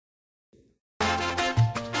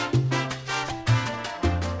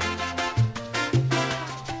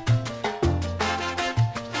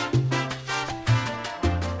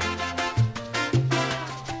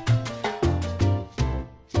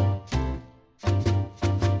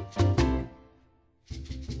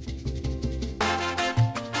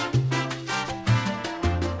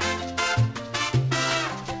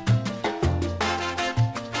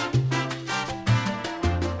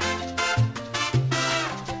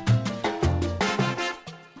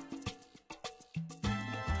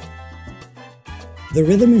The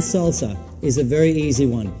rhythm in salsa is a very easy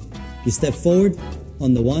one. You step forward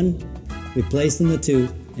on the 1, replace on the 2,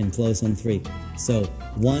 and close on 3. So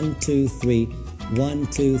 1, 2, 3, 1,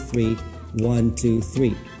 2, 3, 1, 2,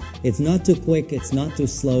 3. It's not too quick, it's not too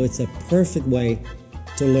slow, it's a perfect way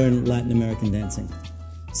to learn Latin American dancing.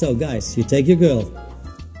 So guys, you take your girl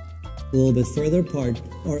a little bit further apart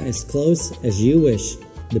or as close as you wish,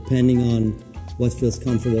 depending on what feels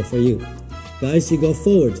comfortable for you. Guys, you go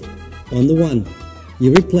forward on the 1,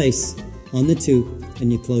 you replace on the 2,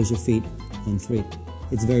 and you close your feet on 3.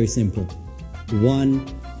 It's very simple.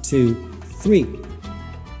 1, 2, 3.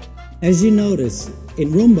 As you notice, in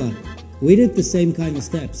rumba, we did the same kind of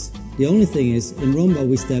steps. The only thing is, in rumba,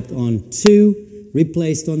 we stepped on 2,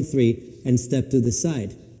 replaced on 3, and stepped to the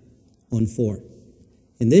side on 4.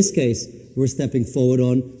 In this case, we're stepping forward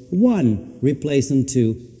on 1, replace on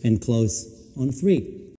 2, and close on 3.